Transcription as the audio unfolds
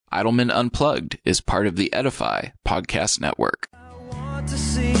Idleman Unplugged is part of the Edify podcast network. I want to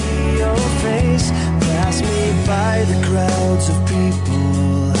see your face, pass me by the crowds of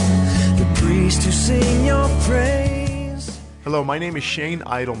people, the priests who sing your praise. Hello, my name is Shane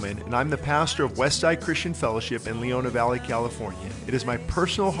Idleman, and I'm the pastor of Westside Christian Fellowship in Leona Valley, California. It is my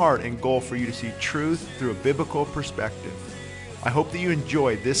personal heart and goal for you to see truth through a biblical perspective. I hope that you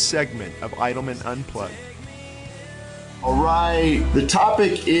enjoy this segment of Idleman Unplugged. All right, the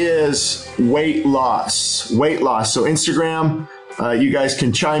topic is weight loss. Weight loss. So Instagram, you guys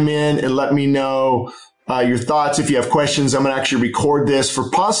can chime in and let me know your thoughts. If you have questions, I'm going to actually record this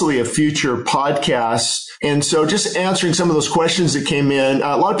for possibly a future podcast. And so just answering some of those questions that came in.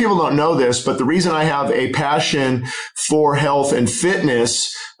 A lot of people don't know this, but the reason I have a passion for health and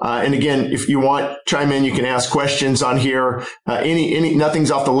fitness, and again, if you want, chime in, you can ask questions on here.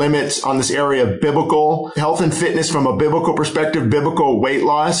 Nothing's off the limits on this area of biblical health and fitness from a biblical perspective, biblical weight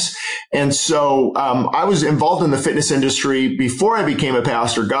loss. And so, I was involved in the fitness industry before I became a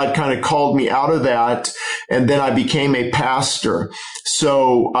pastor. God kind of called me out of that. And then I became a pastor.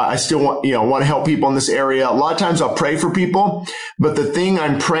 So I still want to help people in this area. A lot of times I'll pray for people, but the thing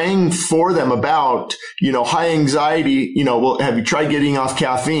I'm praying for them about, high anxiety, have you tried getting off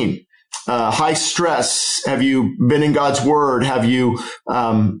caffeine? High stress. Have you been in God's word? Have you,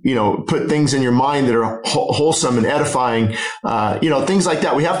 put things in your mind that are wholesome and edifying? Things like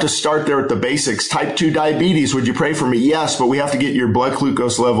that. We have to start there at the basics. Type 2 diabetes. Would you pray for me? Yes, but we have to get your blood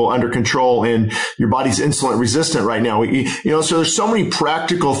glucose level under control, and your body's insulin resistant right now. So there's so many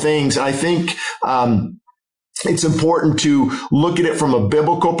practical things. And I think, it's important to look at it from a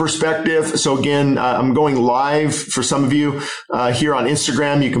biblical perspective. So again, I'm going live for some of you here on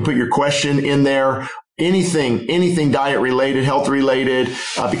Instagram. You can put your question in there. Anything diet related, health related,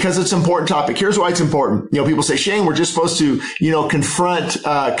 because it's an important topic. Here's why it's important. People say, Shane, we're just supposed to, confront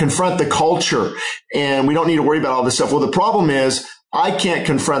the culture, and we don't need to worry about all this stuff. Well, the problem is I can't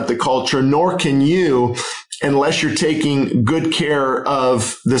confront the culture, nor can you, unless you're taking good care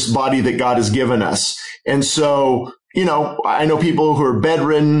of this body that God has given us. And so, I know people who are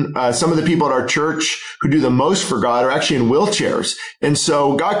bedridden. Some of the people at our church who do the most for God are actually in wheelchairs. And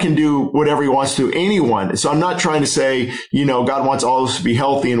so God can do whatever he wants to anyone. So I'm not trying to say, God wants all of us to be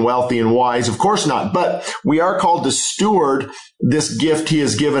healthy and wealthy and wise. Of course not. But we are called to steward this gift he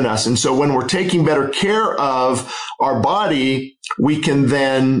has given us. And so when we're taking better care of our body, we can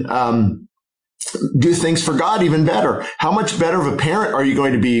then, do things for God even better. How much better of a parent are you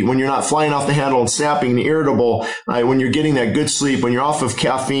going to be when you're not flying off the handle and snapping and irritable, when you're getting that good sleep, when you're off of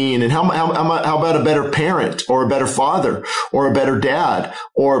caffeine? And how about a better parent, or a better father, or a better dad,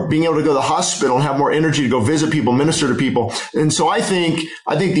 or being able to go to the hospital and have more energy to go visit people, minister to people? And so I think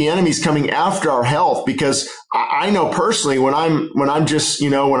the enemy's coming after our health, because I know personally when I'm just,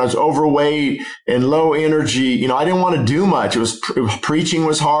 when I was overweight and low energy, I didn't want to do much. Preaching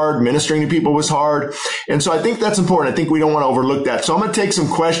was hard. Ministering to people was hard. And so I think that's important. I think we don't want to overlook that. So I'm going to take some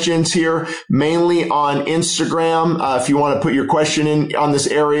questions here, mainly on Instagram. If you want to put your question in on this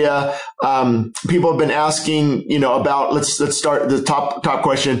area, people have been asking, about, let's start the top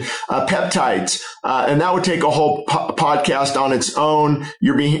question, peptides. And that would take a whole podcast on its own.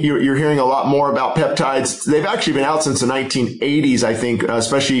 You're hearing a lot more about peptides. They've actually been out since the 1980s, I think,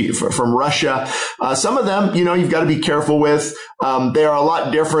 especially from Russia. Some of them, you've got to be careful with. They are a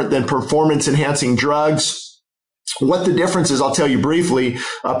lot different than performance enhancing drugs. What the difference is, I'll tell you briefly.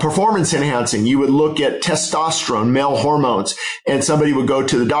 Performance enhancing, you would look at testosterone, male hormones, and somebody would go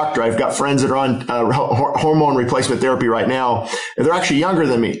to the doctor. I've got friends that are on hormone replacement therapy right now, and they're actually younger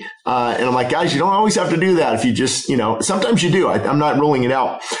than me. And I'm like, guys, you don't always have to do that. If you just, sometimes you do. I'm not ruling it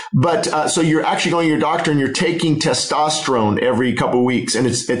out. But so you're actually going to your doctor and you're taking testosterone every couple of weeks, and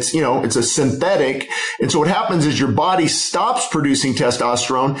it's a synthetic. And so what happens is your body stops producing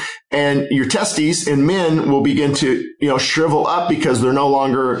testosterone, and your testes in men will begin to, shrivel up because they're no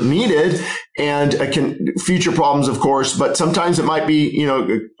longer needed, and future problems, of course, but sometimes it might be,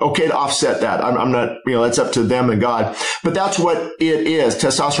 okay to offset that. I'm not, that's up to them and God, but that's what it is.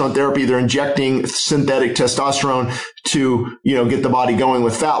 Testosterone therapy, they're injecting synthetic testosterone to, get the body going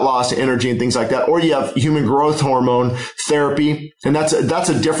with fat loss, energy, and things like that. Or you have human growth hormone therapy, and that's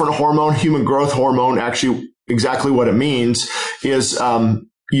a different hormone. Human growth hormone, actually, exactly what it means is,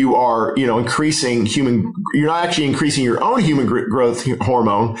 you are, increasing you're not actually increasing your own human growth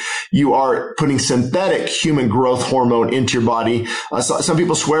hormone. You are putting synthetic human growth hormone into your body. Some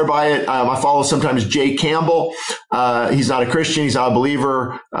people swear by it. I follow sometimes Jay Campbell. He's not a Christian. He's not a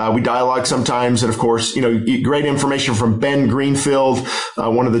believer. We dialogue sometimes. And of course, great information from Ben Greenfield,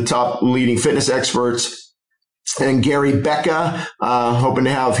 one of the top leading fitness experts. and Gary Becca, hoping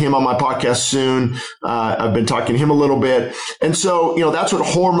to have him on my podcast soon. I've been talking to him a little bit. And so, that's what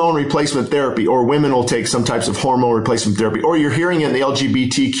hormone replacement therapy, or women will take some types of hormone replacement therapy, or you're hearing it in the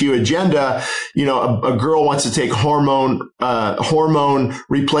LGBTQ agenda, a girl wants to take hormone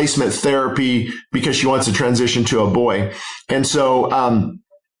replacement therapy because she wants to transition to a boy. And so,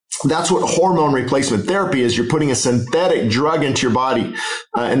 that's what hormone replacement therapy is. You're putting a synthetic drug into your body.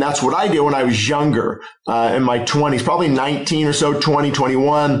 And that's what I did when I was younger, in my 20s, probably 19 or so, 20,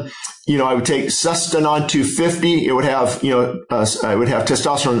 21. I would take Sustanon 250. It would have, I would have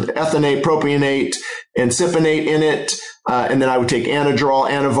testosterone, ethionate, propionate, and cypionate in it. And then I would take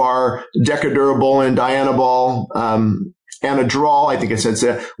Anadrol, Anavar, Decadurable, and Dianabol, Anadrol, I think it says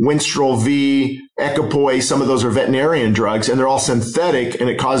that, Winstrol V, Equipoise, some of those are veterinarian drugs, and they're all synthetic, and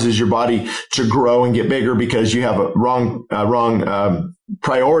it causes your body to grow and get bigger because you have a wrong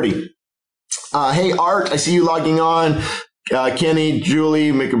priority. Hey, Art, I see you logging on. Kenny,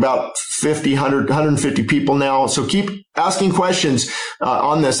 Julie, make about 50, 100, 150 people now. So keep asking questions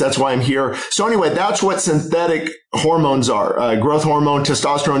on this. That's why I'm here. So anyway, that's what synthetic hormones are. Growth hormone,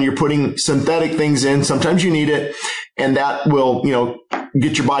 testosterone, you're putting synthetic things in. Sometimes you need it, and that will,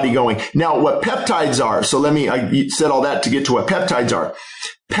 get your body going. Now, what peptides are. So I said all that to get to what peptides are.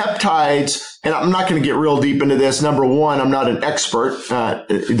 Peptides, and I'm not going to get real deep into this. Number one, I'm not an expert.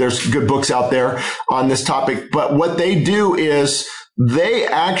 There's good books out there on this topic, but what they do is they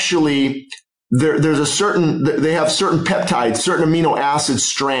actually, they have certain peptides, certain amino acid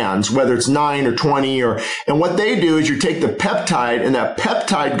strands, whether it's 9 or 20 and what they do is you take the peptide, and that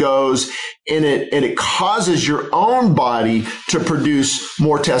peptide goes in it, and it causes your own body to produce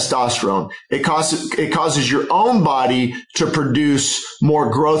more testosterone. It causes your own body to produce more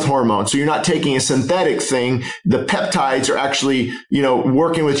growth hormone. So you're not taking a synthetic thing. The peptides are actually,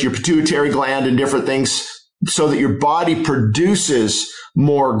 working with your pituitary gland and different things so that your body produces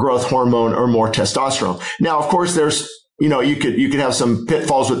more growth hormone or more testosterone. Now, of course, there's, you could have some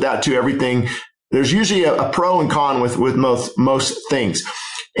pitfalls with that too. Everything, there's usually a pro and con with most things.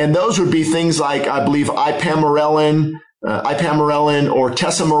 And those would be things like, I believe, ipamorelin or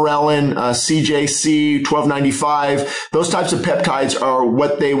tesamorelin, CJC 1295. Those types of peptides are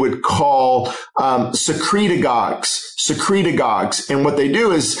what they would call secretagogues. And what they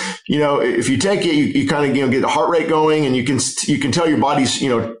do is, if you take it, you kind of, get the heart rate going, and you can tell your body's,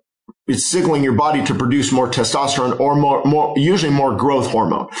 it's signaling your body to produce more testosterone or usually more growth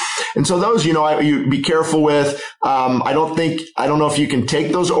hormone. And so those, you be careful with. I don't know if you can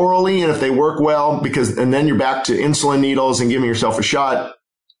take those orally and if they work well, and then you're back to insulin needles and giving yourself a shot.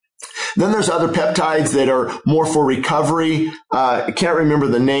 Then there's other peptides that are more for recovery. I can't remember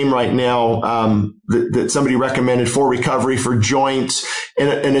the name right now, that somebody recommended for recovery for joints.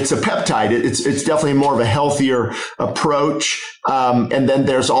 And it's a peptide. It's definitely more of a healthier approach. And then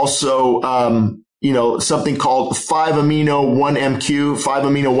there's also, something called 5-amino-1-MQ.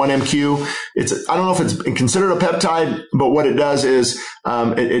 I don't know if it's considered a peptide, but what it does is,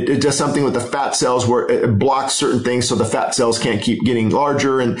 it does something with the fat cells where it blocks certain things so the fat cells can't keep getting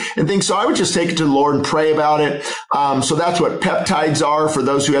larger and things. So I would just take it to the Lord and pray about it. So that's what peptides are for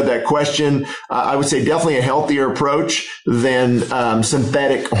those who have that question. I would say definitely a healthier approach than,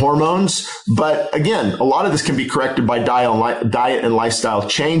 synthetic hormones. But again, a lot of this can be corrected by diet and lifestyle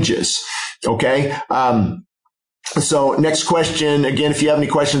changes. Okay. So next question. Again, if you have any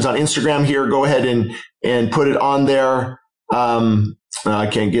questions on Instagram here, go ahead and put it on there. I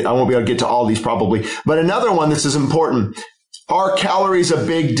won't be able to get to all these probably, but another one, this is important. Are calories a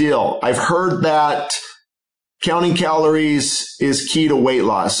big deal? I've heard that counting calories is key to weight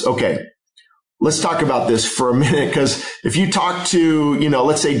loss. Okay. Let's talk about this for a minute, because if you talk to,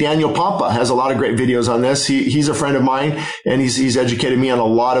 let's say Daniel Pompa has a lot of great videos on this. He's a friend of mine, and he's educated me on a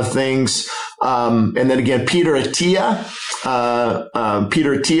lot of things. And then again, Peter Attia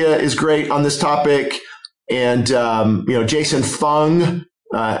is great on this topic. And, Jason Fung,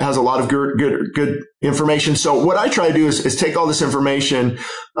 has a lot of good information. So what I try to do is take all this information.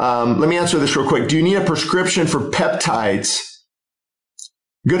 Let me answer this real quick. Do you need a prescription for peptides?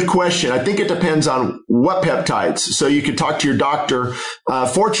 Good question. I think it depends on what peptides. So you could talk to your doctor.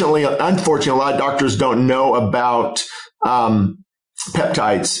 Unfortunately, a lot of doctors don't know about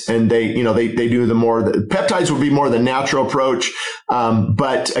peptides, and they do the peptides would be more the natural approach.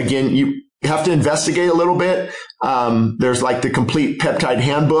 But again, you have to investigate a little bit. There's like the complete peptide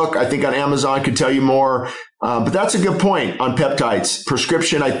handbook. I think on Amazon could tell you more. But that's a good point on peptides.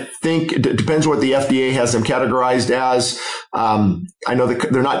 Prescription, I think it depends what the FDA has them categorized as. I know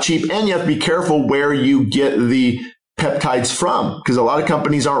that they're not cheap, and you have to be careful where you get the peptides from, because a lot of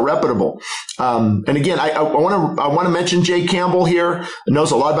companies aren't reputable. And again, I want to mention Jay Campbell here.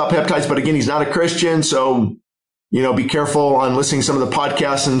 Knows a lot about peptides, but again, he's not a Christian. So, be careful on listening to some of the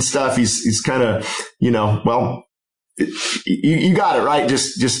podcasts and stuff. He's kind of, well, you got it right.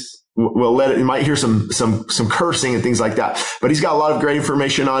 We'll let it, you might hear some cursing and things like that, but he's got a lot of great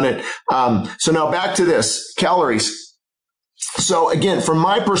information on it. So now back to this, calories. So again, from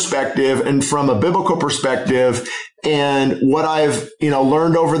my perspective and from a biblical perspective and what I've,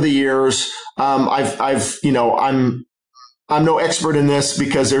 learned over the years, I'm no expert in this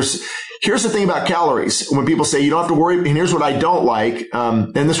because here's the thing about calories. When people say you don't have to worry, and here's what I don't like.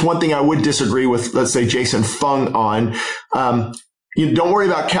 And this one thing I would disagree with, let's say Jason Fung on, you don't worry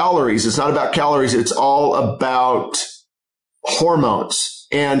about calories. It's not about calories. It's all about hormones.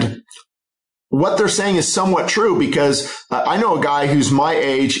 And what they're saying is somewhat true because I know a guy who's my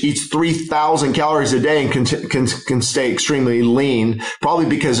age, eats 3,000 calories a day and can stay extremely lean, probably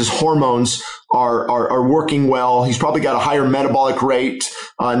because his hormones are working well. He's probably got a higher metabolic rate.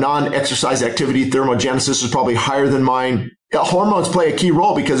 Non-exercise activity thermogenesis is probably higher than mine. Hormones play a key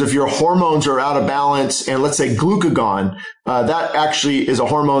role because if your hormones are out of balance, and let's say glucagon, that actually is a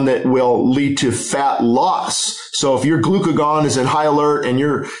hormone that will lead to fat loss. So if your glucagon is in high alert and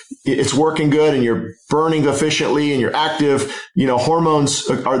it's working good and you're burning efficiently and you're active, hormones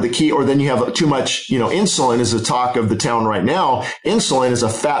are the key. Or then you have too much, insulin is the talk of the town right now. Insulin is a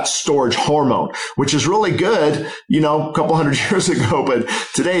fat storage hormone, which is really good, a couple hundred years ago, but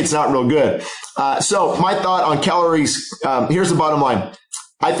today it's not real good. So my thought on calories, here's the bottom line.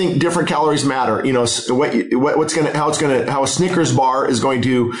 I think different calories matter. How a Snickers bar is going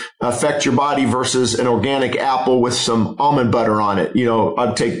to affect your body versus an organic apple with some almond butter on it.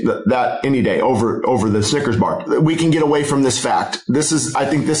 I'd take that any day over the Snickers bar. We can get away from this fact. I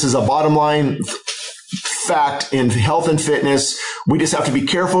think this is a bottom line fact in health and fitness. We just have to be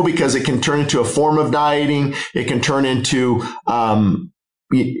careful because it can turn into a form of dieting. It can turn into,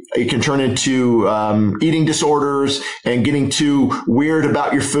 eating disorders and getting too weird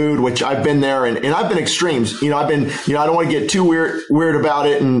about your food, which I've been there and I've been extremes. I don't want to get too weird about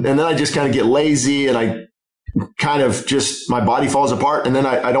it. And then I just kind of get lazy and I kind of just, my body falls apart. And then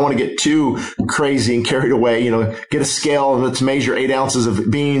I don't want to get too crazy and carried away, get a scale and let's measure 8 ounces of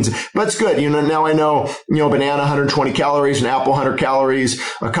beans. But it's good. Now I know, banana, 120 calories, an apple, 100 calories,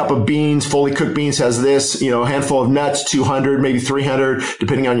 a cup of beans, fully cooked beans has this, a handful of nuts, 200, maybe 300,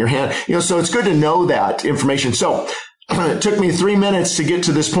 depending on your hand, so it's good to know that information. So it took me 3 minutes to get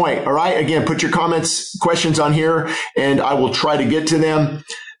to this point. All right. Again, put your comments, questions on here and I will try to get to them.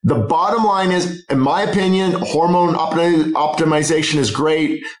 The bottom line is, in my opinion, hormone optimization is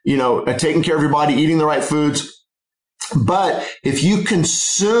great, taking care of your body, eating the right foods. But if you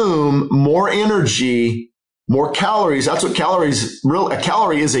consume more energy, more calories, that's what a calorie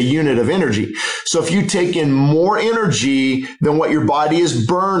is, a unit of energy. So if you take in more energy than what your body is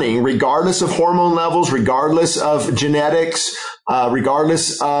burning, regardless of hormone levels, regardless of genetics,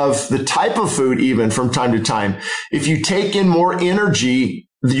 regardless of the type of food, even from time to time, if you take in more energy,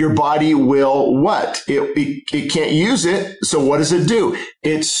 your body will what? It can't use it. So what does it do?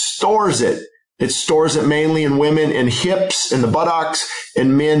 It stores it. It stores it mainly in women in hips and the buttocks,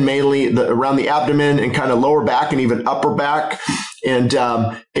 and men mainly around the abdomen and kind of lower back and even upper back. And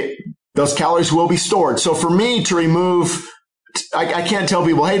those calories will be stored. So for me to remove, I can't tell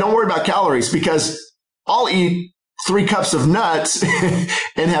people, hey, don't worry about calories, because I'll eat 3 cups of nuts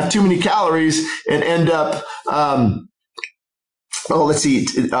and have too many calories and end up let's see.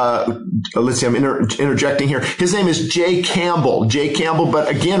 I'm interjecting here. His name is Jay Campbell. But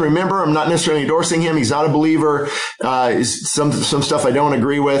again, remember, I'm not necessarily endorsing him. He's not a believer. Some stuff I don't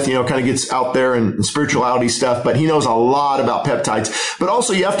agree with, kind of gets out there and spirituality stuff, but he knows a lot about peptides. But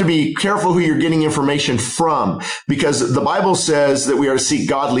also you have to be careful who you're getting information from, because the Bible says that we are to seek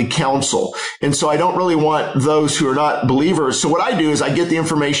godly counsel. And so I don't really want those who are not believers. So what I do is I get the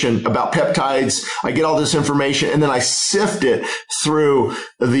information about peptides. I get all this information and then I sift it through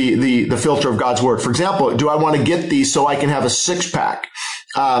the filter of God's word. For example, do I want to get these so I can have a 6-pack?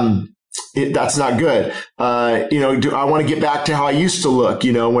 That's not good. Do I want to get back to how I used to look?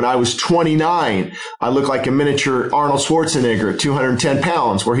 When I was 29, I looked like a miniature Arnold Schwarzenegger at 210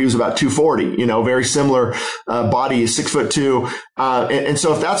 pounds, where he was about 240, very similar, body, 6'2". And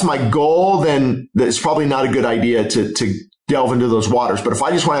so if that's my goal, then it's probably not a good idea to delve into those waters. But if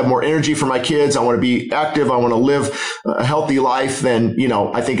I just want to have more energy for my kids, I want to be active, I want to live a healthy life, then,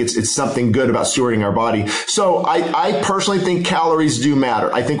 I think it's something good about stewarding our body. So I personally think calories do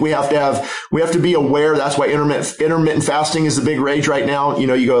matter. I think we have to be aware. That's why intermittent fasting is the big rage right now.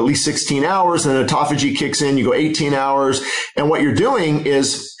 You go at least 16 hours and then autophagy kicks in, you go 18 hours. And what you're doing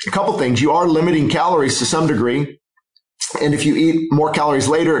is a couple things. You are limiting calories to some degree. And if you eat more calories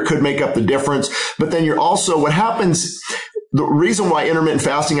later, it could make up the difference. But then what happens, the reason why intermittent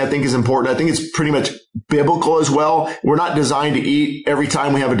fasting I think is important, I think it's pretty much biblical as well. We're not designed to eat every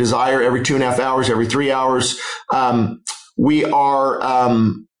time we have a desire, every 2.5 hours, every 3 hours. We are,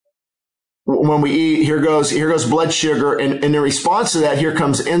 when we eat, here goes blood sugar. And in response to that, here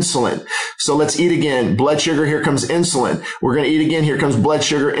comes insulin. So let's eat again. Blood sugar, here comes insulin. We're going to eat again. Here comes blood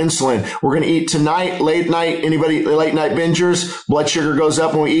sugar, insulin. We're going to eat tonight, late night. Anybody late night bingers? Blood sugar goes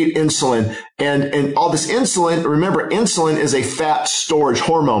up when we eat insulin. And all this insulin, remember, insulin is a fat storage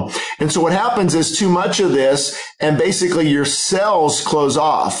hormone. And so what happens is too much of this, and basically your cells close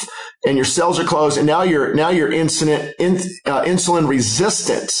off. And your cells are closed, and now you're insulin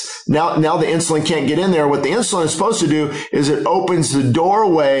resistance. Now the insulin can't get in there. What the insulin is supposed to do is it opens the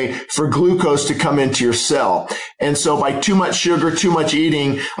doorway for glucose to come into your cell. And so by too much sugar, too much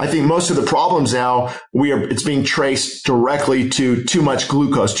eating, I think most of the problems now it's being traced directly to too much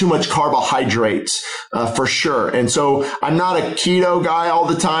glucose, too much carbohydrates, for sure. And so I'm not a keto guy all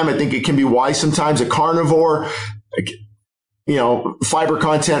the time. I think it can be wise sometimes. A carnivore, fiber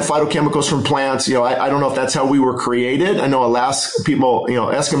content, phytochemicals from plants. I don't know if that's how we were created. I know Alaska people,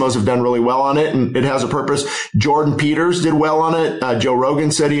 Eskimos have done really well on it, and it has a purpose. Jordan Peters did well on it. Joe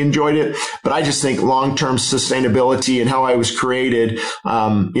Rogan said he enjoyed it. But I just think long-term sustainability and how I was created,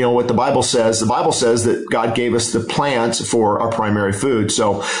 what the Bible says. The Bible says that God gave us the plants for our primary food.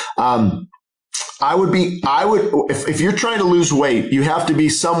 So, if you're trying to lose weight, you have to be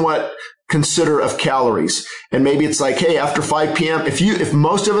somewhat considerate of calories. And maybe it's like, hey, after 5 p.m., if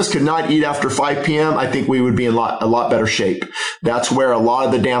most of us could not eat after 5 p.m., I think we would be in a lot better shape. That's where a lot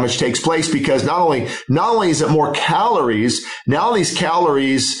of the damage takes place, because not only is it more calories, now these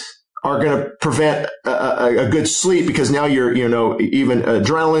calories are going to prevent a good sleep, because now you're, even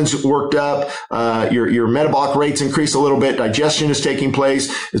adrenaline's worked up, your metabolic rates increase a little bit, digestion is taking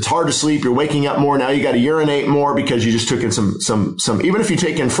place. It's hard to sleep. You're waking up more. Now you got to urinate more because you just took in some, even if you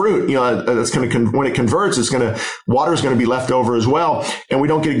take in fruit, that's going to, when it converts, water is going to be left over as well. And we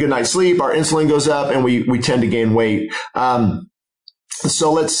don't get a good night's sleep. Our insulin goes up and we tend to gain weight.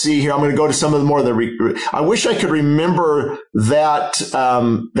 So let's see here. I'm going to go to some of the more of the, I wish I could remember that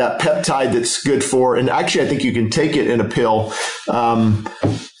peptide that's good for, and actually I think you can take it in a pill.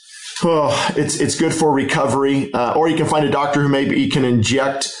 It's good for recovery, or you can find a doctor who maybe can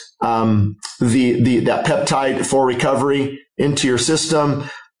inject, that peptide for recovery into your system.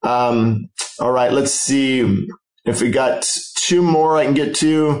 All right. Let's see. If we got 2 more I can get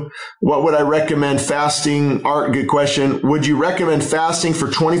to. What would I recommend fasting? Art, good question. Would you recommend fasting for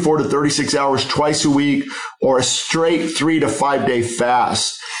 24 to 36 hours twice a week, or a straight 3 to 5 day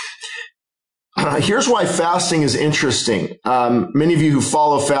fast? Here's why fasting is interesting. Many of you who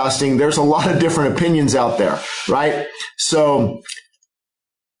follow fasting, there's a lot of different opinions out there, right? So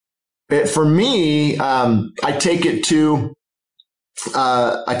for me, I take it to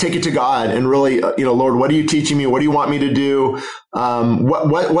God and really, Lord, what are you teaching me? What do you want me to do?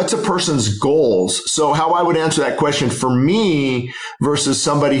 What's a person's goals? So how I would answer that question for me versus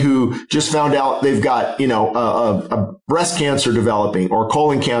somebody who just found out they've got, a breast cancer developing or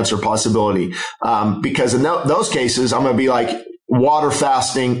colon cancer possibility. Because in those cases, I'm going to be like, water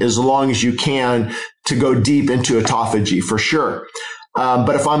fasting as long as you can to go deep into autophagy for sure.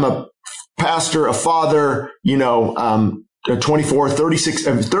 But if I'm a pastor, a father,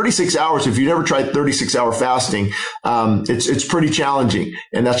 36 hours. If you've never tried 36-hour fasting, it's pretty challenging.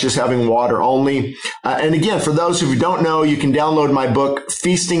 And that's just having water only. And again, for those who don't know, you can download my book,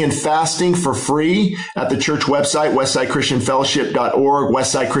 Feasting and Fasting, for free at the church website, westsidechristianfellowship.org,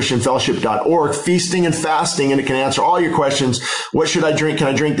 westsidechristianfellowship.org, Feasting and Fasting. And it can answer all your questions. What should I drink? Can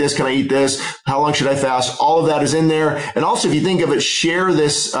I drink this? Can I eat this? How long should I fast? All of that is in there. And also, if you think of it, share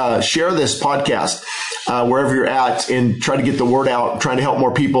this podcast, wherever you're at, and try to get the word out, trying to help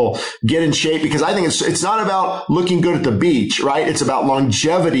more people get in shape, because I think it's not about looking good at the beach, right? It's about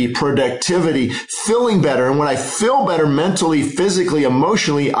longevity, productivity, feeling better. And when I feel better mentally, physically,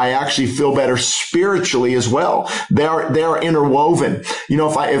 emotionally, I actually feel better spiritually as well. They are interwoven.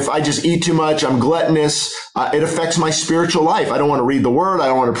 If I just eat too much, I'm gluttonous, it affects my spiritual life. I don't want to read the word. I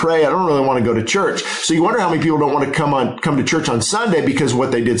don't want to pray. I don't really want to go to church. So you wonder how many people don't want to come to church on Sunday because of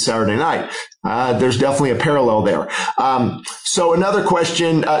what they did Saturday night. There's definitely a parallel there. So another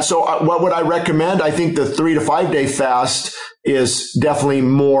question. What would I recommend? I think the 3 to 5 day fast is definitely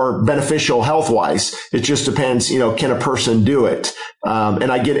more beneficial health-wise. It just depends, can a person do it?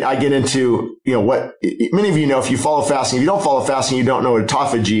 And I get into, what many of you know, if you follow fasting. If you don't follow fasting, you don't know what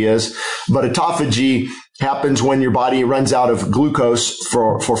autophagy is. But autophagy happens when your body runs out of glucose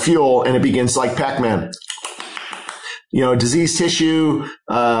for fuel, and it begins like Pac-Man. Diseased tissue,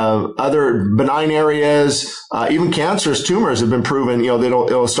 other benign areas, even cancerous tumors have been proven, that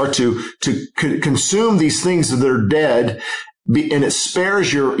it'll start to consume these things that are dead. And it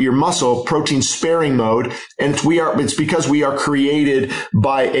spares your muscle, protein sparing mode. And it's because we are created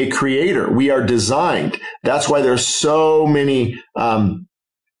by a creator. We are designed. That's why there's so many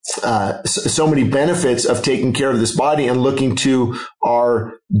benefits of taking care of this body and looking to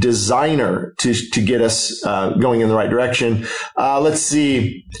our designer to get us going in the right direction. Let's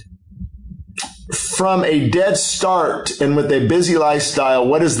see. From a dead start and with a busy lifestyle,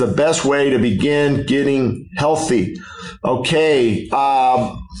 what is the best way to begin getting healthy? Okay.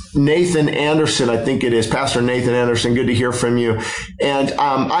 Nathan Anderson, I think it is. Pastor Nathan Anderson. Good to hear from you. And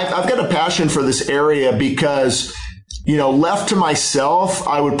I've got a passion for this area because left to myself,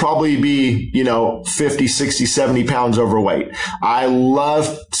 I would probably be, 50, 60, 70 pounds overweight. I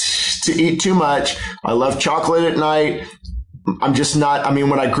love to eat too much. I love chocolate at night. I'm just not,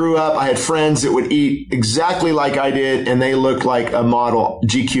 when I grew up, I had friends that would eat exactly like I did, and they looked like a model,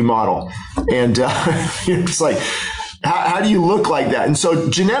 GQ model. And it's like, how do you look like that? And so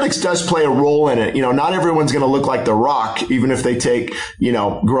genetics does play a role in it. Not everyone's going to look like The Rock, even if they take,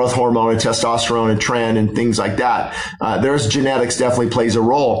 growth hormone and testosterone and tren and things like that. There's genetics definitely plays a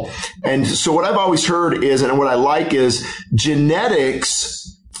role. And so what I've always heard is, and what I like is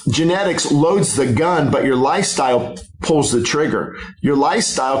genetics loads the gun, but your lifestyle pulls the trigger. Your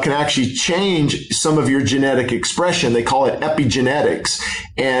lifestyle can actually change some of your genetic expression. They call it epigenetics.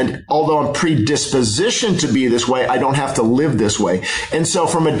 And although I'm predispositioned to be this way, I don't have to live this way. And so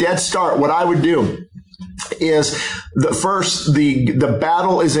from a dead start, what I would do is the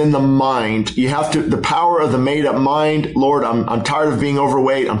battle is in the mind. You have to, the power of the made up mind. Lord, I'm tired of being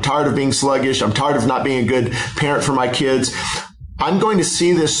overweight. I'm tired of being sluggish. I'm tired of not being a good parent for my kids. I'm going to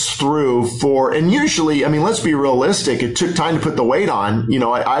see this through and usually, let's be realistic. It took time to put the weight on.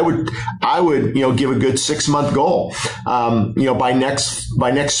 I would, give a good 6-month goal, by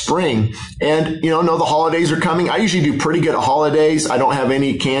next spring. And, know the holidays are coming. I usually do pretty good at holidays. I don't have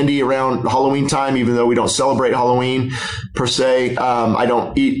any candy around Halloween time, even though we don't celebrate Halloween per se. I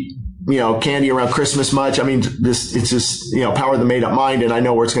don't eat, candy around Christmas much. It's just, power of the made up mind, and I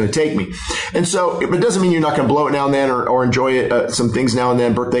know where it's going to take me. And so it doesn't mean you're not going to blow it now and then or enjoy it, some things now and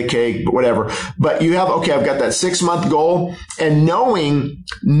then, birthday cake, whatever. But you have, okay, I've got that 6-month goal, and knowing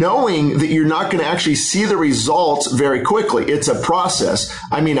that you're not going to actually see the results very quickly. It's a process.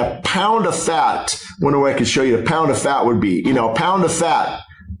 A pound of fat, wonder what I could show you a pound of fat would be. A pound of fat,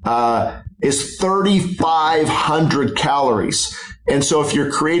 is 3,500 calories. And so if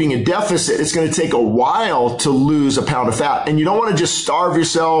you're creating a deficit, it's going to take a while to lose a pound of fat. And you don't want to just starve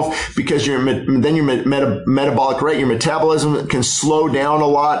yourself because your metabolic rate, your metabolism can slow down a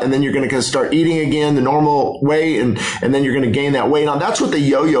lot. And then you're going to start eating again the normal way. And then you're going to gain that weight on. That's what the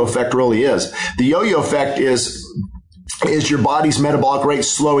yo-yo effect really is. The yo-yo effect is your body's metabolic rate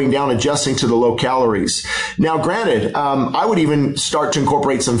slowing down, adjusting to the low calories. Now, granted, I would even start to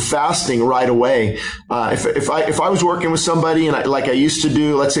incorporate some fasting right away. If I was working with somebody and like I used to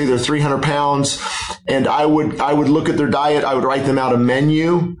do, let's say they're 300 pounds, and I would look at their diet, I would write them out a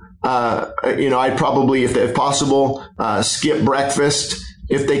menu. I'd probably, if possible, skip breakfast.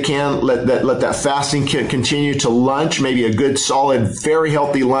 If they can, let that fasting continue to lunch, maybe a good, solid, very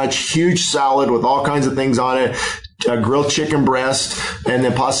healthy lunch, huge salad with all kinds of things on it, grilled chicken breast, and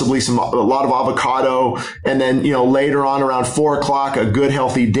then possibly a lot of avocado. And then, later on around 4:00, a good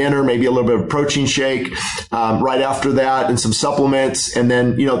healthy dinner, maybe a little bit of protein shake, right after that, and some supplements. And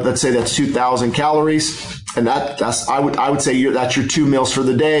then, let's say that's 2,000 calories. And I would say that's your 2 meals for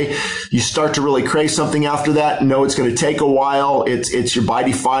the day. You start to really crave something after that. No, it's going to take a while. It's your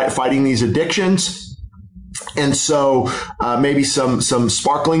body fighting these addictions. And so maybe some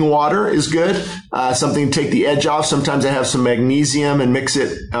sparkling water is good, something to take the edge off. Sometimes I have some magnesium and mix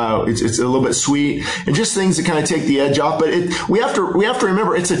it. It's a little bit sweet, and just things that kind of take the edge off. But we have to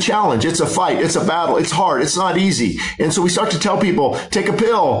remember it's a challenge. It's a fight. It's a battle. It's hard. It's not easy. And so we start to tell people, take a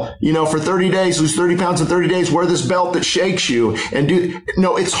pill, for 30 days, lose 30 pounds in 30 days, wear this belt that shakes you, and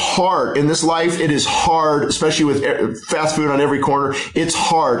no, it's hard. In this life, it is hard, especially with fast food on every corner. It's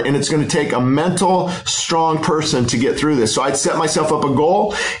hard, and it's going to take a mental, strong person to get through this. So I'd set myself up a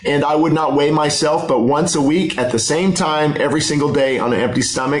goal, and I would not weigh myself, but once a week at the same time, every single day on an empty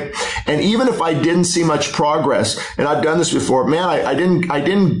stomach. And even if I didn't see much progress, and I've done this before, man, I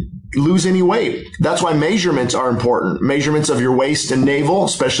didn't lose any weight. That's why measurements are important. Measurements of your waist and navel,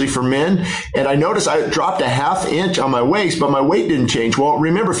 especially for men. And I noticed I dropped a ½ inch on my waist, but my weight didn't change. Well,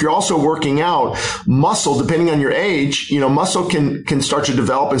 remember, if you're also working out, muscle, depending on your age, muscle can start to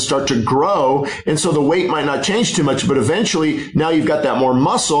develop and start to grow. And so the weight might not change too much, but eventually now you've got that more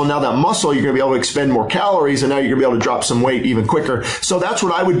muscle. And now that muscle, you're going to be able to expend more calories, and now you're going to be able to drop some weight even quicker. So that's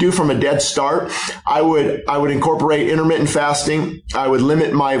what I would do from a dead start. I would incorporate intermittent fasting. I would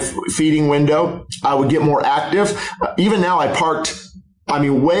limit my feeding window. I would get more active. Even now I parked,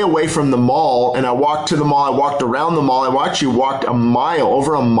 way away from the mall, and I walked to the mall. I walked around the mall. I actually walked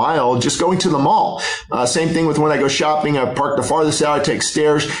over a mile just going to the mall. Same thing with when I go shopping. I park the farthest out. I take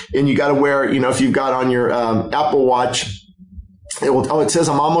stairs, and you got to wear, if you've got on your Apple Watch, it says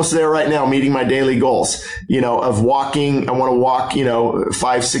I'm almost there right now, meeting my daily goals, of walking. I want to walk,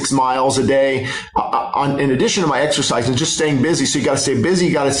 5-6 miles a day, in addition to my exercise, and just staying busy. So you got to stay busy.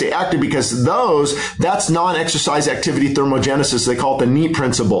 You got to stay active, because that's non-exercise activity thermogenesis. They call it the NEAT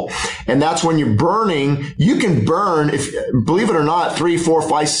principle. And that's when you're burning. You can burn, believe it or not, 300, 400,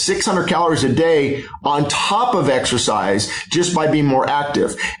 500, 600 calories a day on top of exercise just by being more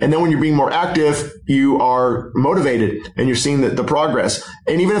active. And then when you're being more active, you are motivated, and you're seeing the progress.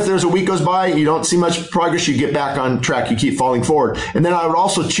 And even if there's a week goes by, you don't see much progress, you get back on track. You keep falling forward. And then I would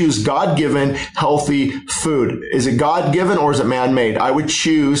also choose God-given healthy food. Is it God-given or is it man-made? I would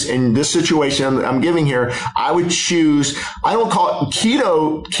choose, in this situation I'm giving here, I would choose, I don't call it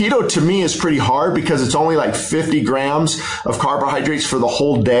keto. Keto to me is pretty hard because it's only like 50 grams of carbohydrates for the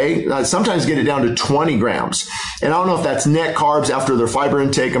whole day. I sometimes get it down to 20 grams. And I don't know if that's net carbs after their fiber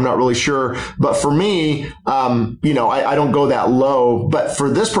intake. I'm not really sure. But for me, I don't go that low. But for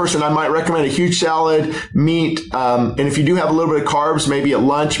this person, I might recommend a huge salad, meat. And if you do have a little bit of carbs, maybe at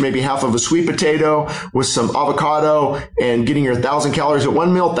lunch, maybe half of a sweet potato with some avocado, and getting your 1,000 calories at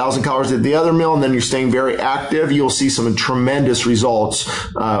one meal, 1,000 calories at the other meal. And then you're staying very active. You'll see some tremendous results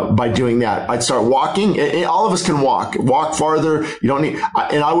by doing that. I'd start walking. All of us can walk farther. You don't need,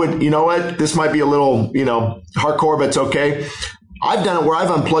 and I would, this might be a little, hardcore, but it's okay. I've done it where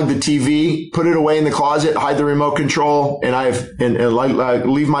I've unplugged the TV, put it away in the closet, hide the remote control, and I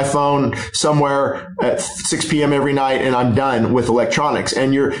leave my phone somewhere at 6 p.m. every night, and I'm done with electronics.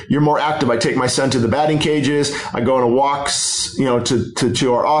 And you're more active. I take my son to the batting cages. I go on a walks,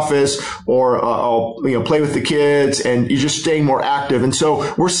 to our office, or I'll play with the kids, and you're just staying more active. And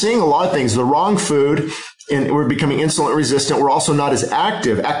so we're seeing a lot of things. The wrong food, and we're becoming insulin resistant. We're also not as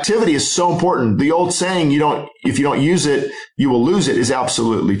active. Activity is so important. The old saying, if you don't use it, you will lose it, is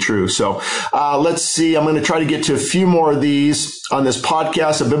absolutely true. So, let's see. I'm going to try to get to a few more of these on this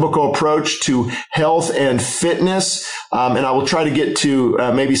podcast, a biblical approach to health and fitness. And I will try to get to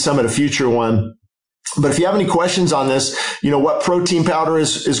maybe some at a future one. But if you have any questions on this, what protein powder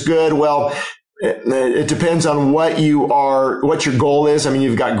is good? Well, it depends on what your goal is.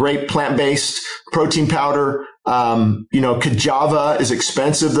 You've got great plant-based protein powder. Kajava is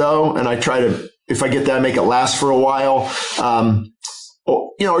expensive though. And I try to, if I get that, make it last for a while.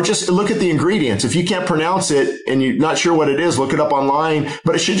 Or just look at the ingredients. If you can't pronounce it and you're not sure what it is, look it up online,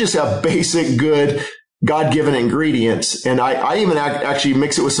 but it should just have basic, good, God-given ingredients. And I even actually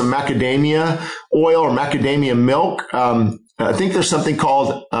mix it with some macadamia oil or macadamia milk. I think there's something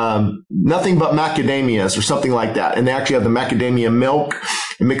called Nothing But Macadamias or something like that. And they actually have the macadamia milk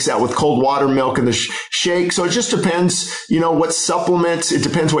and mix that with cold water milk in the shake. So it just depends, what supplements. It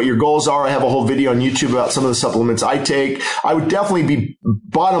depends what your goals are. I have a whole video on YouTube about some of the supplements I take. I would definitely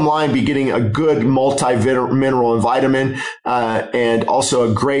bottom line, be getting a good multi-mineral and vitamin, and also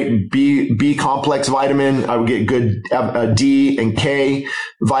a great B complex vitamin. I would get good D and K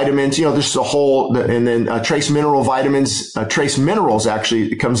vitamins. There's a whole, and then trace mineral vitamins, trace minerals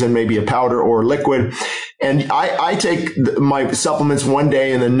actually, it comes in maybe a powder or liquid. And I take my supplements one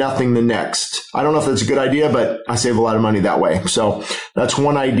day and then nothing the next. I don't know if that's a good idea, but I save a lot of money that way. So that's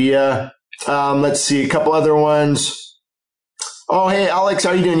one idea. Let's see a couple other ones. Oh, hey, Alex, how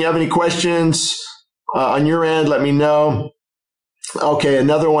are you doing? You have any questions on your end, let me know. Okay,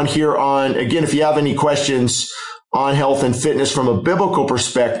 another one here on, again, if you have any questions on health and fitness from a biblical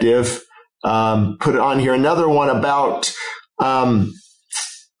perspective, put it on here. Another one about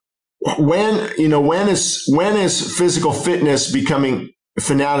when is physical fitness becoming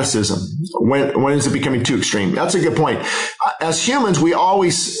fanaticism? When is it becoming too extreme? That's a good point. As humans, we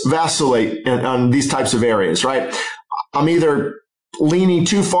always vacillate on these types of areas, right? I'm either leaning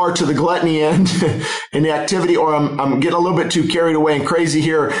too far to the gluttony end in the activity, or I'm getting a little bit too carried away and crazy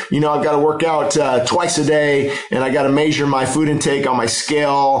here. You know, I've got to work out twice a day, and I got to measure my food intake on my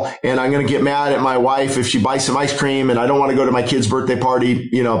scale, and I'm going to get mad at my wife if she buys some ice cream, and I don't want to go to my kid's birthday party.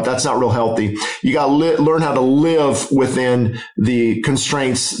 You know, that's not real healthy. You got to learn how to live within the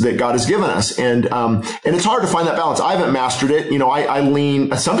constraints that God has given us. And it's hard to find that balance. I haven't mastered it. You know,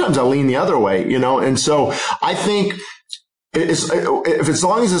 sometimes I lean the other way, you know, and so I think if as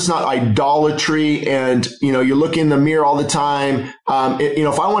long as it's not idolatry and, you know, you look in the mirror all the time,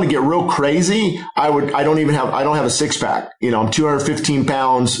 if I want to get real crazy, I don't have a six pack. You know, I'm 215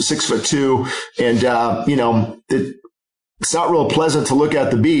 pounds, 6'2", and, it's not real pleasant to look at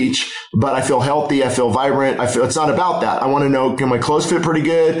the beach, but I feel healthy. I feel vibrant. It's not about that. I want to know, can my clothes fit pretty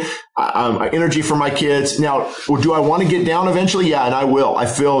good? Energy for my kids. Now, do I want to get down eventually? Yeah, and I will. I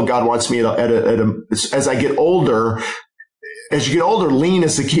feel God wants me as I get older. As you get older, lean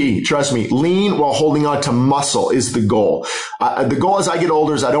is the key. Trust me. Lean while holding on to muscle is the goal. The goal as I get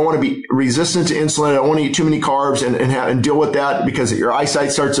older is I don't want to be resistant to insulin. I don't want to eat too many carbs and deal with that, because your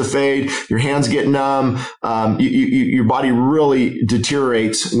eyesight starts to fade. Your hands get numb. Your body really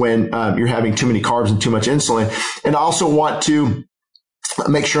deteriorates when you're having too many carbs and too much insulin. And I also want to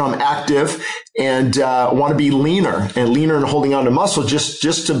make sure I'm active and want to be leaner and holding on to muscle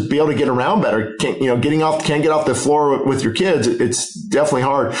just to be able to get around better. Can't get off the floor with your kids. It's definitely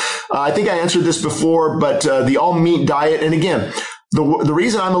hard. I think I answered this before, but the all meat diet. And again, the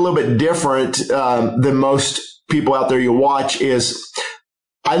reason I'm a little bit different than most people out there you watch is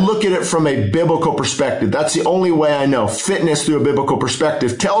I look at it from a biblical perspective. That's the only way I know. Fitness through a biblical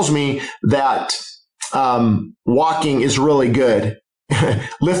perspective tells me that walking is really good.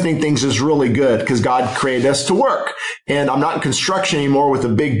 Lifting things is really good because God created us to work. And I'm not in construction anymore with a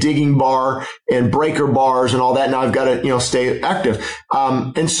big digging bar and breaker bars and all that. Now I've got to, stay active.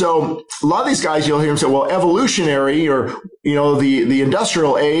 And so a lot of these guys, you'll hear them say, well, evolutionary or, the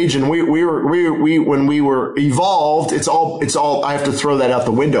industrial age. And we when we were evolved, it's all, I have to throw that out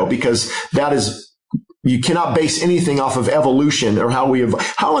the window because that is, you cannot base anything off of evolution or how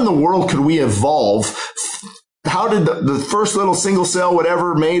in the world could we evolve? How did the first little single cell,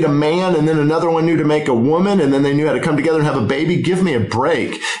 whatever, made a man and then another one knew to make a woman and then they knew how to come together and have a baby? Give me a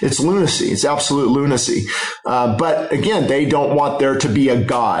break. It's lunacy. It's absolute lunacy. But again, they don't want there to be a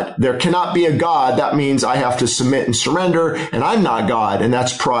God. There cannot be a God. That means I have to submit and surrender, and I'm not God, and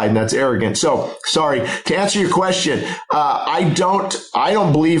that's pride and that's arrogance. So, sorry, to answer your question, I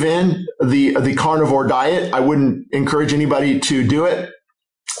don't believe in the carnivore diet. I wouldn't encourage anybody to do it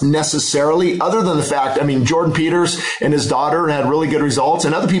necessarily, other than the fact, Jordan Peters and his daughter had really good results,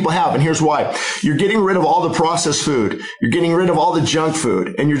 and other people have, and here's why. You're getting rid of all the processed food. You're getting rid of all the junk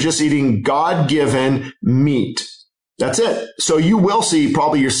food, and you're just eating God-given meat. That's it. So you will see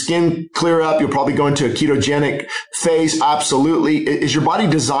probably your skin clear up. You'll probably go into a ketogenic phase. Absolutely. Is your body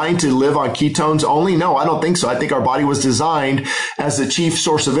designed to live on ketones only? No, I don't think so. I think our body was designed as the chief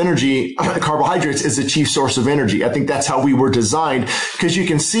source of energy. Carbohydrates is the chief source of energy. I think that's how we were designed, because you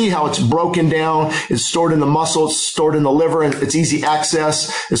can see how it's broken down. It's stored in the muscle. It's stored in the liver, and it's easy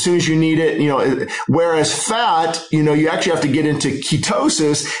access as soon as you need it. Whereas fat, you actually have to get into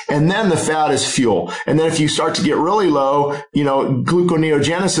ketosis, and then the fat is fuel. And then if you start to get really low,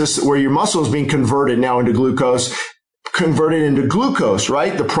 gluconeogenesis, where your muscle is being converted now into glucose,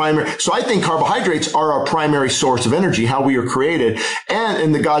 right? The primary. So I think carbohydrates are our primary source of energy, how we are created. And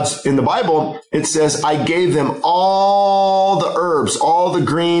in the Bible, it says, I gave them all the herbs, all the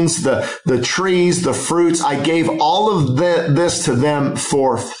greens, the trees, the fruits. I gave all of this to them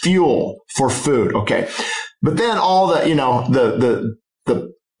for fuel, for food. Okay. But then all the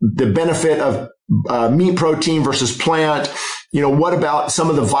benefit of meat protein versus plant. What about some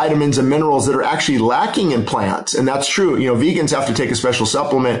of the vitamins and minerals that are actually lacking in plants? And that's true. Vegans have to take a special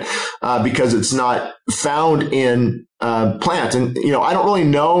supplement because it's not found in plants. And, I don't really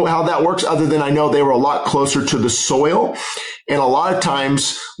know how that works, other than I know they were a lot closer to the soil. And a lot of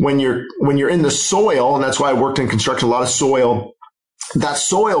times when you're in the soil, and that's why I worked in construction, a lot of soil that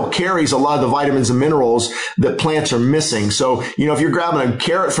soil carries a lot of the vitamins and minerals that plants are missing. So, if you're grabbing a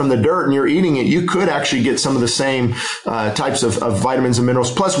carrot from the dirt and you're eating it, you could actually get some of the same types of vitamins and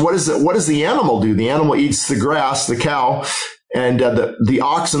minerals. Plus, what does the animal do? The animal eats the grass, the cow, and the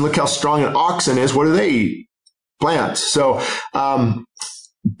oxen. Look how strong an oxen is. What do they eat? Plants. So,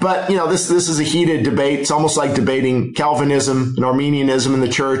 but this is a heated debate. It's almost like debating Calvinism and Arminianism in the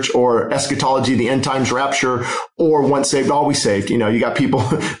church, or eschatology, the end times rapture, or once saved, always saved. You got people,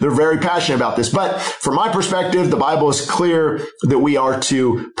 they're very passionate about this. But from my perspective, the Bible is clear that we are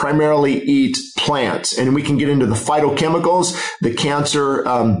to primarily eat plants, and we can get into the phytochemicals, the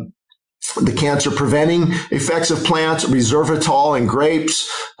cancer preventing effects of plants, resveratrol in grapes,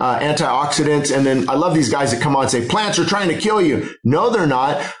 antioxidants. And then I love these guys that come on and say, plants are trying to kill you. No, they're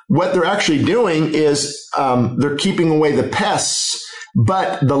not. What they're actually doing is, they're keeping away the pests,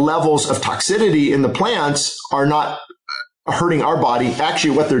 but the levels of toxicity in the plants are not hurting our body. Actually,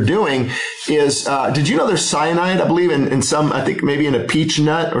 what they're doing is, did you know there's cyanide, I believe, in some, I think maybe in a peach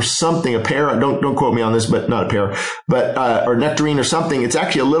nut or something, a pear, don't quote me on this, but not a pear, but, or nectarine or something. It's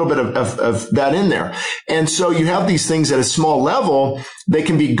actually a little bit of that in there. And so you have these things at a small level, they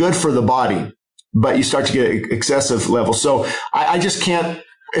can be good for the body, but you start to get excessive levels. So I just can't,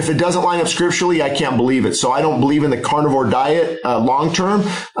 if it doesn't line up scripturally, I can't believe it. So I don't believe in the carnivore diet, long term.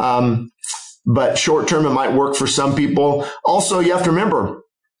 But short term, it might work for some people. Also, you have to remember,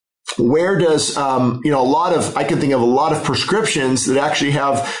 where does, I can think of a lot of prescriptions that actually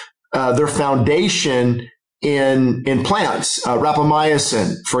have, their foundation in plants,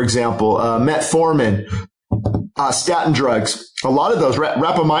 rapamycin, for example, metformin, statin drugs. A lot of those,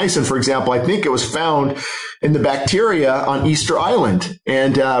 rapamycin, for example, I think it was found in the bacteria on Easter Island.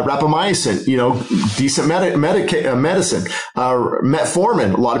 And rapamycin, decent medicine.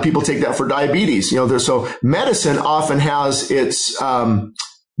 Metformin, a lot of people take that for diabetes. So medicine often has its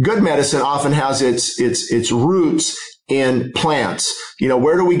good medicine often has its roots in plants.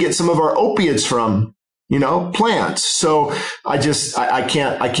 Where do we get some of our opiates from? Plants. So I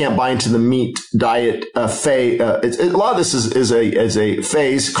can't buy into the meat diet, phase. A lot of this is a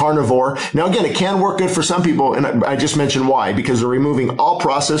phase, carnivore. Now, again, it can work good for some people. And I just mentioned why, because they're removing all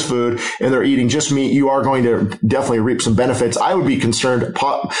processed food and they're eating just meat. You are going to definitely reap some benefits. I would be concerned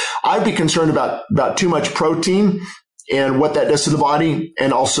about too much protein and what that does to the body,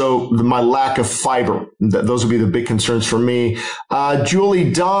 and also my lack of fiber. Those would be the big concerns for me.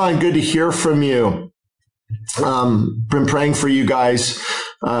 Julie Dawn, good to hear from you. Been praying for you guys.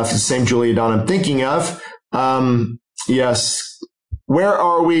 It's the same Julia Dawn I'm thinking of. Yes. Where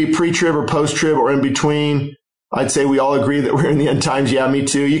are we, pre-trib or post-trib or in between? I'd say we all agree that we're in the end times. Yeah, me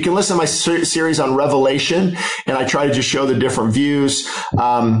too. You can listen to my series on Revelation, and I try to just show the different views,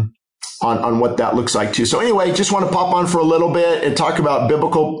 on what that looks like too. So anyway, just want to pop on for a little bit and talk about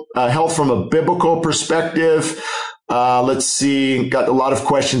biblical health from a biblical perspective. Let's see. Got a lot of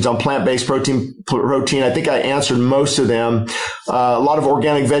questions on plant-based protein. I think I answered most of them. A lot of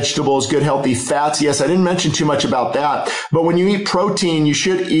organic vegetables, good healthy fats. Yes, I didn't mention too much about that. But when you eat protein, you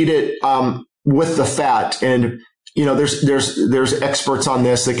should eat it with the fat. And there's experts on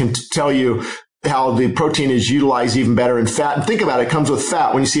this that can tell you how the protein is utilized even better in fat. And think about it, it comes with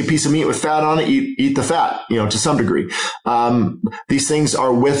fat. When you see a piece of meat with fat on it, eat the fat, to some degree. These things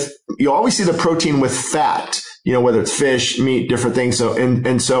are you always see the protein with fat, whether it's fish, meat, different things. So,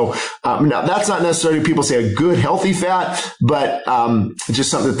 now that's not necessarily people say a good healthy fat, but, just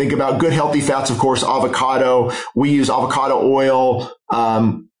something to think about. Good healthy fats, of course, avocado. We use avocado oil,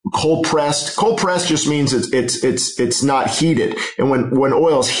 cold pressed just means it's not heated. And when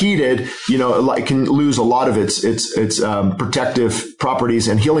oil is heated, it can lose a lot of its protective properties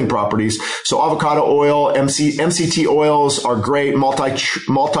and healing properties. So avocado oil, MCT oils are great.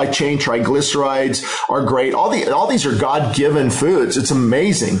 Multi-chain triglycerides are great. All these are God-given foods. It's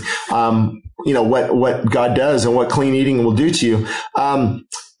amazing. What God does and what clean eating will do to you.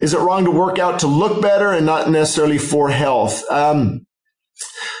 Is it wrong to work out to look better and not necessarily for health?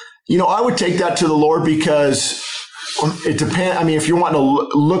 I would take that to the Lord, because it depends. I mean, if you're wanting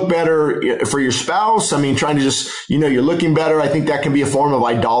to look better for your spouse, trying to just, you're looking better, I think that can be a form of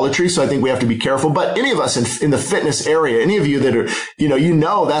idolatry. So I think we have to be careful. But any of us in the fitness area, any of you that are,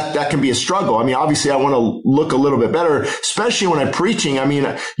 that can be a struggle. Obviously I want to look a little bit better, especially when I'm preaching.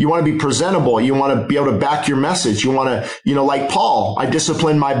 You want to be presentable. You want to be able to back your message. You want to, like Paul, I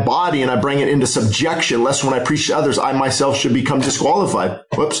discipline my body and I bring it into subjection, lest when I preach to others, I myself should become disqualified.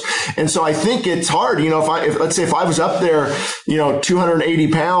 Whoops. And so I think it's hard. Let's say if I was up there,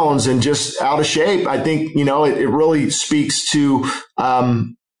 280 pounds and just out of shape, I think, it really speaks to,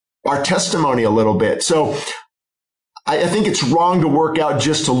 our testimony a little bit. So I think it's wrong to work out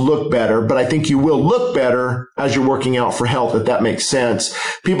just to look better, but I think you will look better as you're working out for health, if that makes sense.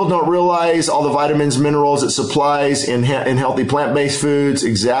 People don't realize all the vitamins, minerals it supplies in healthy plant-based foods.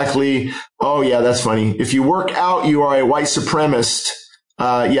 Exactly. Oh, yeah, that's funny. If you work out, you are a white supremacist.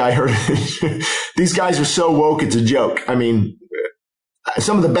 Yeah, I heard it. These guys are so woke, it's a joke. I mean,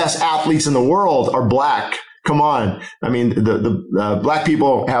 some of the best athletes in the world are black. Come on. I mean, the black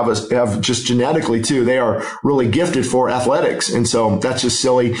people have just genetically too. They are really gifted for athletics. And so that's just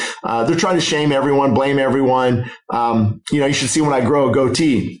silly. They're trying to shame everyone, blame everyone. You should see when I grow a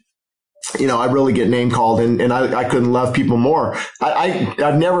goatee, I really get name called and I couldn't love people more.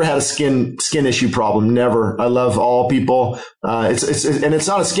 I've never had a skin issue problem. Never. I love all people. And it's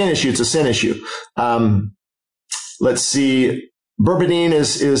not a skin issue. It's a sin issue. Let's see. Burbidine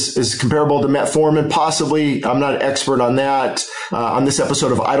is comparable to metformin, possibly. I'm not an expert on that. On this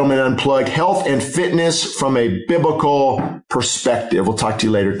episode of Idleman Unplugged, health and fitness from a biblical perspective. We'll talk to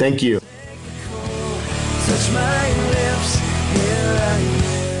you later. Thank you.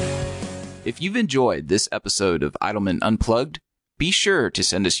 If you've enjoyed this episode of Idleman Unplugged, be sure to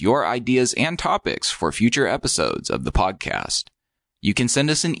send us your ideas and topics for future episodes of the podcast. You can send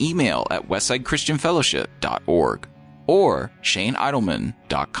us an email at westsidechristianfellowship.org. or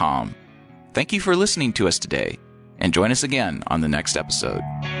ShaneIdleman.com. Thank you for listening to us today, and join us again on the next episode.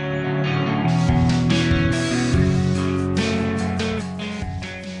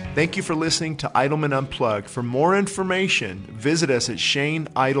 Thank you for listening to Idleman Unplugged. For more information, visit us at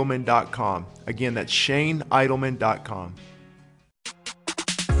ShaneIdleman.com. Again, that's ShaneIdleman.com.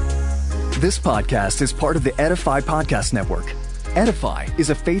 This podcast is part of the Edify Podcast Network. Edify is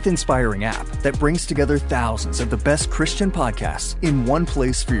a faith-inspiring app that brings together thousands of the best Christian podcasts in one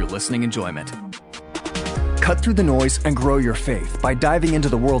place for your listening enjoyment. Cut through the noise and grow your faith by diving into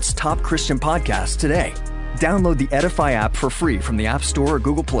the world's top Christian podcasts today. Download the Edify app for free from the App Store or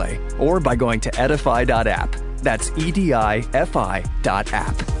Google Play, or by going to edify.app. That's edifi.app.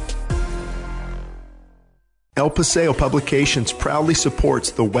 El Paseo Publications proudly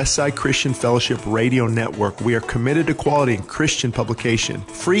supports the Westside Christian Fellowship Radio Network. We are committed to quality in Christian publication.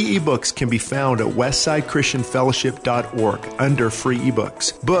 Free ebooks can be found at westsidechristianfellowship.org under free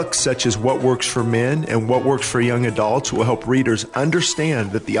ebooks. Books such as What Works for Men and What Works for Young Adults will help readers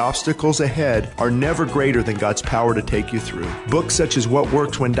understand that the obstacles ahead are never greater than God's power to take you through. Books such as What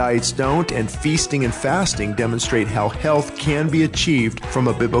Works When Diets Don't and Feasting and Fasting demonstrate how health can be achieved from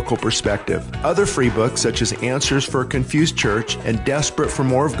a biblical perspective. Other free books such as Answers for a Confused Church and Desperate for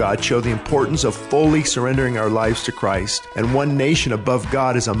More of God show the importance of fully surrendering our lives to Christ. And One Nation Above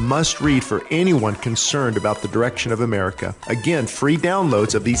God is a must-read for anyone concerned about the direction of America. Again, free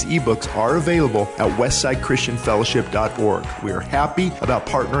downloads of these ebooks are available at westsidechristianfellowship.org. We are happy about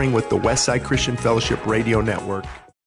partnering with the Westside Christian Fellowship Radio Network.